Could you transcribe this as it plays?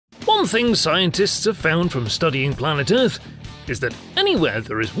One thing scientists have found from studying planet Earth is that anywhere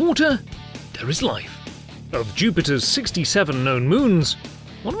there is water, there is life. Of Jupiter's 67 known moons,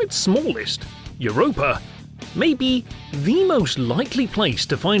 one of its smallest, Europa, may be the most likely place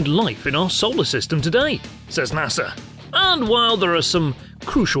to find life in our solar system today, says NASA. And while there are some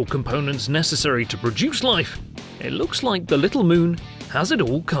crucial components necessary to produce life, it looks like the little moon has it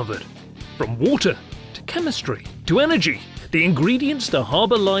all covered. From water to chemistry to energy, the ingredients to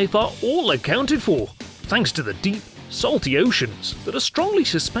harbour life are all accounted for, thanks to the deep, salty oceans that are strongly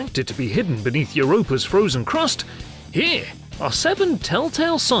suspected to be hidden beneath Europa's frozen crust. Here are 7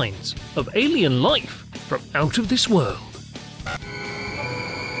 telltale signs of alien life from out of this world.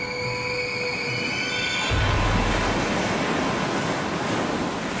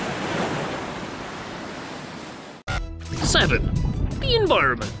 7. The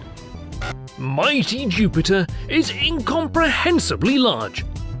environment. Mighty Jupiter is incomprehensibly large,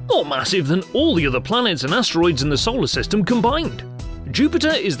 more massive than all the other planets and asteroids in the solar system combined.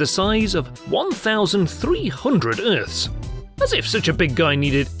 Jupiter is the size of 1,300 Earths. As if such a big guy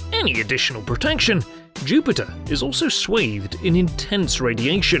needed any additional protection, Jupiter is also swathed in intense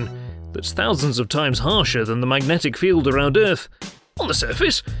radiation that's thousands of times harsher than the magnetic field around Earth. On the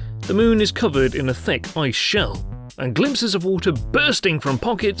surface, the moon is covered in a thick ice shell, and glimpses of water bursting from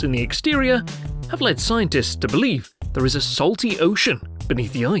pockets in the exterior have led scientists to believe there is a salty ocean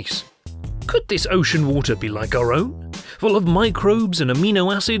beneath the ice. Could this ocean water be like our own, full of microbes and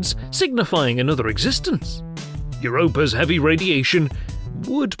amino acids signifying another existence? Europa's heavy radiation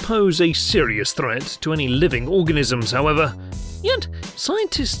would pose a serious threat to any living organisms, however. Yet,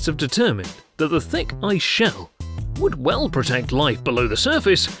 scientists have determined that the thick ice shell would well protect life below the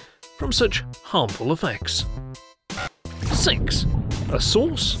surface from such harmful effects. 6. A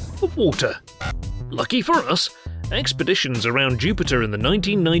source of water. Lucky for us, expeditions around Jupiter in the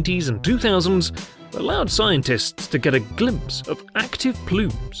 1990s and 2000s allowed scientists to get a glimpse of active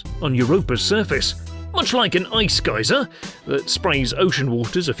plumes on Europa's surface, much like an ice geyser that sprays ocean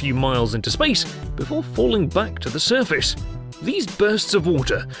waters a few miles into space before falling back to the surface. These bursts of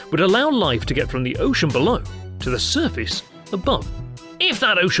water would allow life to get from the ocean below to the surface above. If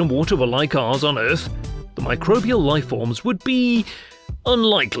that ocean water were like ours on Earth, the microbial lifeforms would be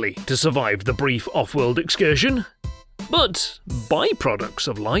unlikely to survive the brief off-world excursion. But byproducts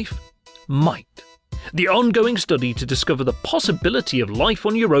of life might. The ongoing study to discover the possibility of life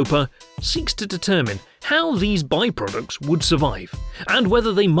on Europa seeks to determine how these byproducts would survive, and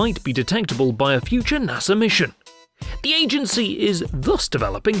whether they might be detectable by a future NASA mission. The agency is thus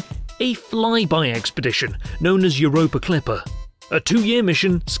developing a flyby expedition known as Europa Clipper, a 2-year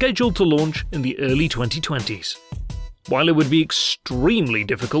mission scheduled to launch in the early 2020s. While it would be extremely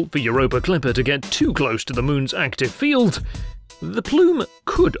difficult for Europa Clipper to get too close to the moon's active field, the plume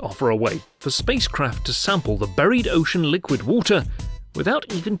could offer a way for spacecraft to sample the buried ocean liquid water without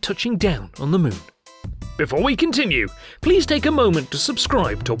even touching down on the moon. Before we continue, please take a moment to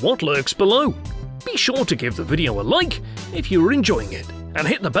subscribe to What Lurks Below. Be sure to give the video a like if you are enjoying it, and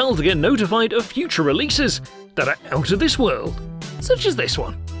hit the bell to get notified of future releases that are out of this world, such as this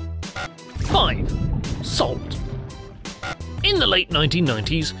one. 5. Salt. In the late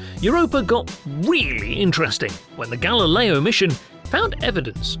 1990s, Europa got really interesting when the Galileo mission found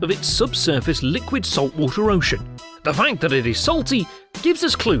evidence of its subsurface liquid saltwater ocean. The fact that it is salty gives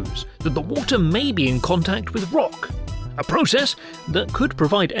us clues that the water may be in contact with rock, a process that could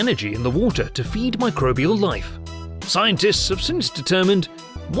provide energy in the water to feed microbial life. Scientists have since determined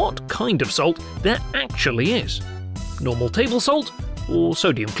what kind of salt there actually is: normal table salt or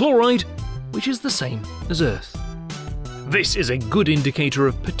sodium chloride, which is the same as Earth. This is a good indicator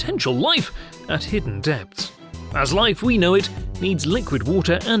of potential life at hidden depths, as life we know it needs liquid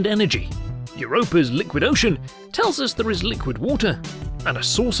water and energy. Europa's liquid ocean tells us there is liquid water and a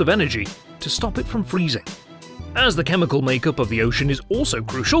source of energy to stop it from freezing. As the chemical makeup of the ocean is also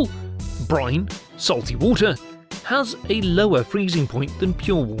crucial, brine, salty water, has a lower freezing point than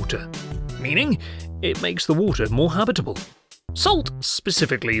pure water, meaning it makes the water more habitable. Salt,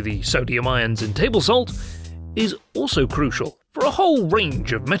 specifically the sodium ions in table salt, is also crucial for a whole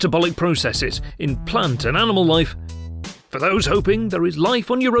range of metabolic processes in plant and animal life. For those hoping there is life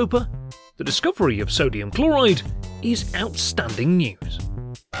on Europa, the discovery of sodium chloride is outstanding news.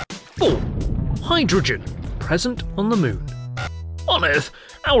 4. Hydrogen, present on the moon. On Earth,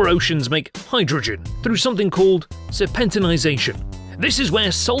 our oceans make hydrogen through something called serpentinization. This is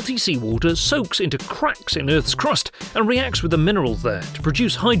where salty seawater soaks into cracks in Earth's crust and reacts with the minerals there to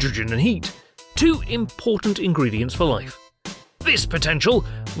produce hydrogen and heat, 2 important ingredients for life. This potential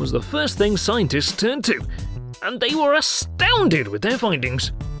was the first thing scientists turned to, and they were astounded with their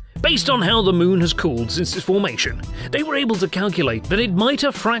findings. Based on how the moon has cooled since its formation, they were able to calculate that it might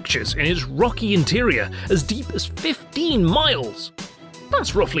have fractures in its rocky interior as deep as 15 miles.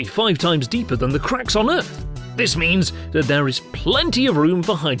 That's roughly 5 times deeper than the cracks on Earth. This means that there is plenty of room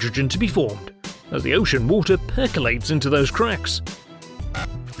for hydrogen to be formed, as the ocean water percolates into those cracks.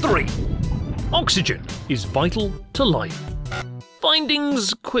 3. Oxygen is vital to life.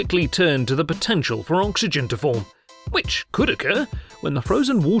 Findings quickly turn to the potential for oxygen to form, which could occur when the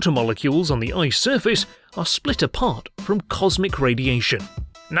frozen water molecules on the ice surface are split apart from cosmic radiation.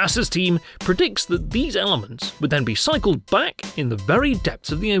 NASA's team predicts that these elements would then be cycled back in the very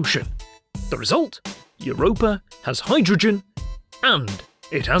depths of the ocean. The result? Europa has hydrogen and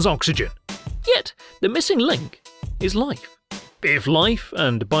it has oxygen. Yet, the missing link is life. If life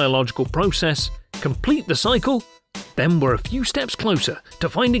and biological process complete the cycle, then we're a few steps closer to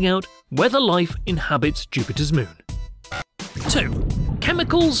finding out whether life inhabits Jupiter's moon. 2.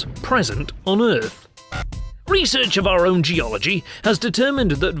 Chemicals present on Earth. Research of our own geology has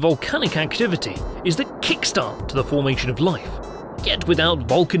determined that volcanic activity is the kickstart to the formation of life. Yet without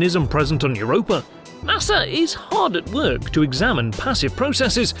volcanism present on Europa, NASA is hard at work to examine passive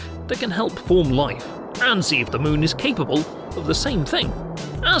processes that can help form life and see if the moon is capable of the same thing.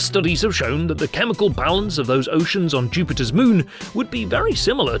 Our studies have shown that the chemical balance of those oceans on Jupiter's moon would be very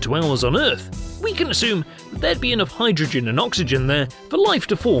similar to ours on Earth. We can assume that there'd be enough hydrogen and oxygen there for life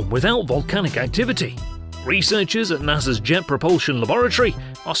to form without volcanic activity. Researchers at NASA's Jet Propulsion Laboratory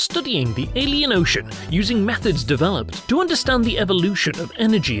are studying the alien ocean using methods developed to understand the evolution of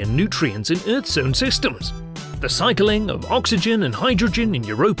energy and nutrients in Earth's own systems. The cycling of oxygen and hydrogen in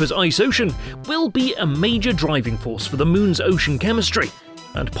Europa's ice ocean will be a major driving force for the moon's ocean chemistry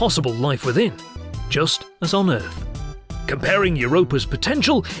and possible life within, just as on Earth. Comparing Europa's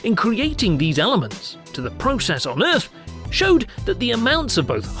potential in creating these elements to the process on Earth showed that the amounts of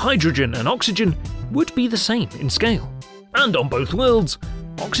both hydrogen and oxygen would be the same in scale. And on both worlds,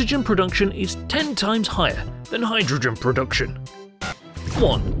 oxygen production is 10 times higher than hydrogen production.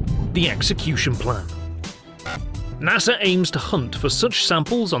 1. The execution plan. NASA aims to hunt for such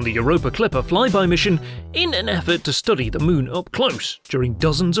samples on the Europa Clipper flyby mission in an effort to study the moon up close during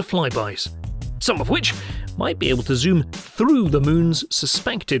dozens of flybys, some of which might be able to zoom through the moon's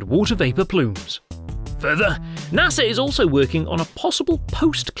suspected water vapor plumes. Further, NASA is also working on a possible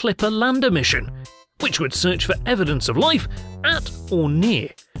post-Clipper lander mission, which would search for evidence of life at or near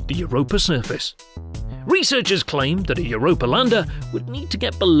the Europa surface. Researchers claim that a Europa lander would need to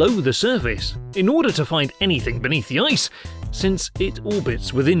get below the surface in order to find anything beneath the ice, since it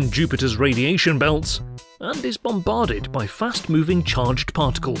orbits within Jupiter's radiation belts and is bombarded by fast-moving charged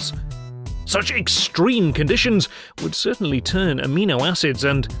particles. Such extreme conditions would certainly turn amino acids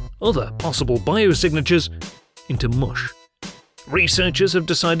and other possible biosignatures into mush. Researchers have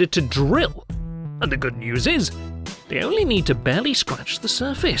decided to drill, and the good news is, they only need to barely scratch the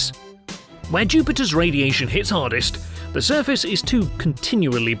surface. Where Jupiter's radiation hits hardest, the surface is too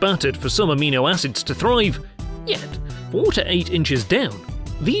continually battered for some amino acids to thrive. Yet, 4 to 8 inches down,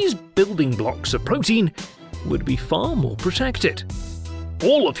 these building blocks of protein would be far more protected.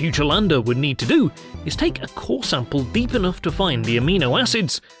 All a future lander would need to do is take a core sample deep enough to find the amino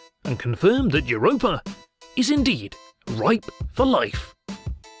acids and confirm that Europa is indeed ripe for life.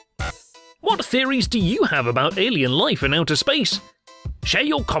 What theories do you have about alien life in outer space? Share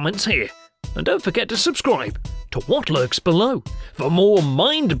your comments here, and don't forget to subscribe to What Lurks Below for more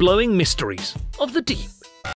mind-blowing mysteries of the deep.